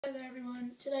Hi there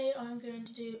everyone, today I'm going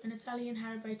to do an Italian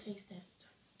Haribo taste test.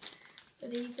 So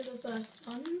these are the first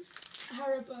ones,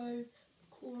 Haribo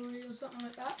Corey or something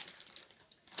like that.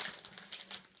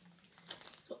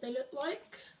 That's what they look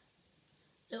like.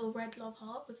 Little red love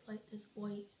heart with like this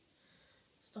white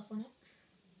stuff on it.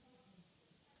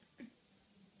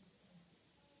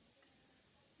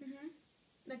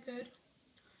 They're good.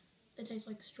 They taste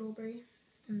like strawberry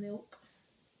and milk.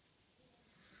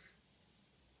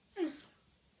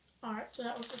 Alright, so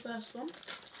that was the first one.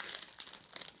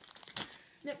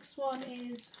 Next one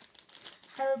is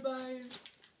Haribo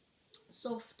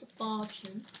Soft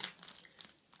Bargain.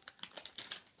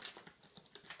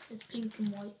 There's pink and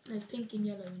white, there's pink and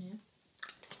yellow in here.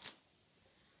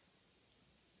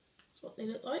 That's what they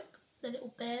look like, the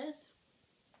little bears.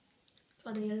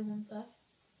 Try the yellow one first.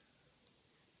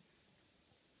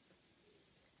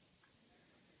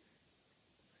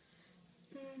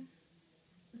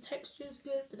 The texture is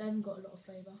good, but they haven't got a lot of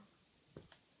flavour.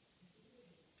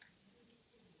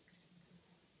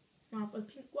 Now for the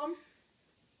pink one.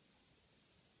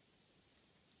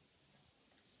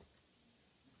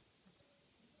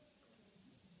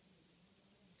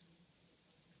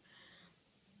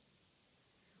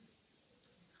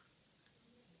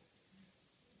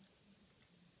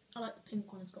 I like the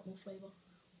pink one, it's got more flavour.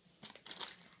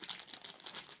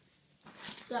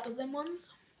 So that was them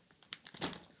ones.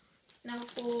 Now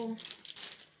for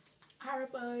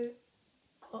Haribo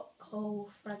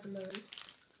Cocoa Fragolo.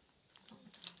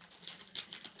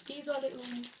 These are little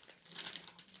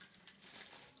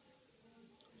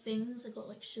things that got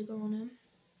like sugar on them.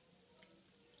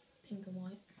 Pink and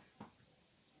white.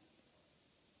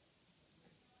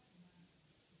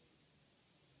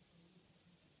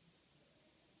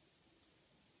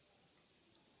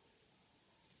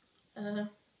 Don't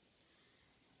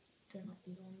like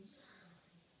these ones.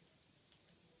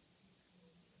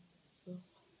 Ugh.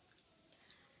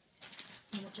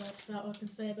 Not much else about what I can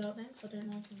say about them because I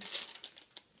don't like them.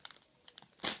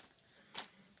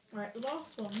 Right, the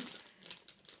last ones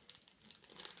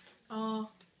are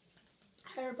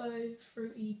Haribo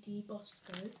Fruity Di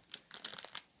Bosco.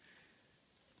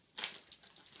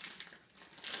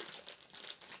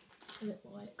 They look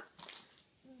like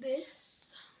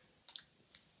this.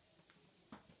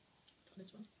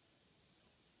 This one.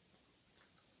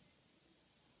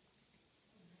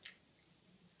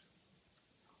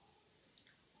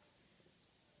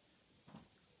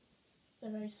 They're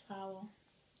very sour.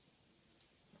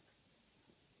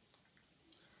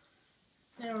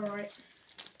 They're alright.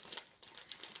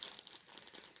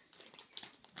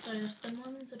 So that's them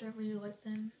ones. I don't really like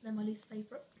them. They're my least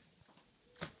favourite.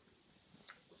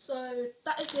 So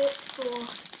that is it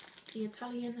for the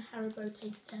Italian Haribo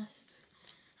taste test.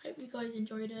 Hope you guys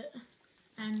enjoyed it,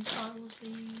 and I will see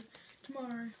you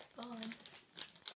tomorrow. Bye.